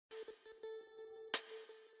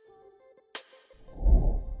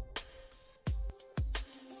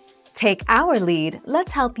Take our lead,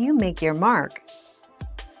 let's help you make your mark.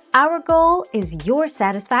 Our goal is your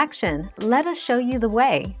satisfaction. Let us show you the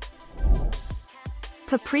way.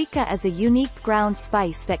 Paprika is a unique ground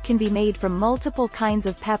spice that can be made from multiple kinds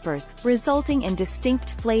of peppers, resulting in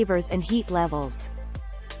distinct flavors and heat levels.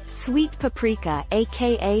 Sweet paprika,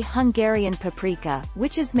 aka Hungarian paprika,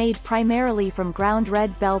 which is made primarily from ground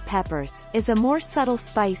red bell peppers, is a more subtle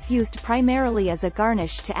spice used primarily as a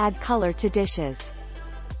garnish to add color to dishes.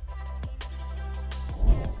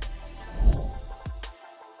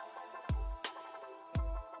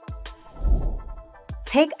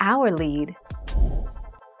 Take our lead.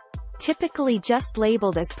 Typically just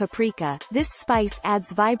labeled as paprika, this spice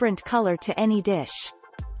adds vibrant color to any dish.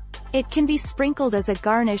 It can be sprinkled as a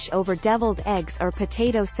garnish over deviled eggs or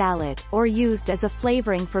potato salad, or used as a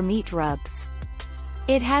flavoring for meat rubs.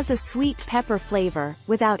 It has a sweet pepper flavor,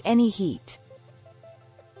 without any heat.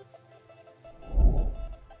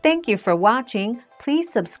 Thank you for watching.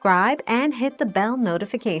 Please subscribe and hit the bell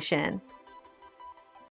notification.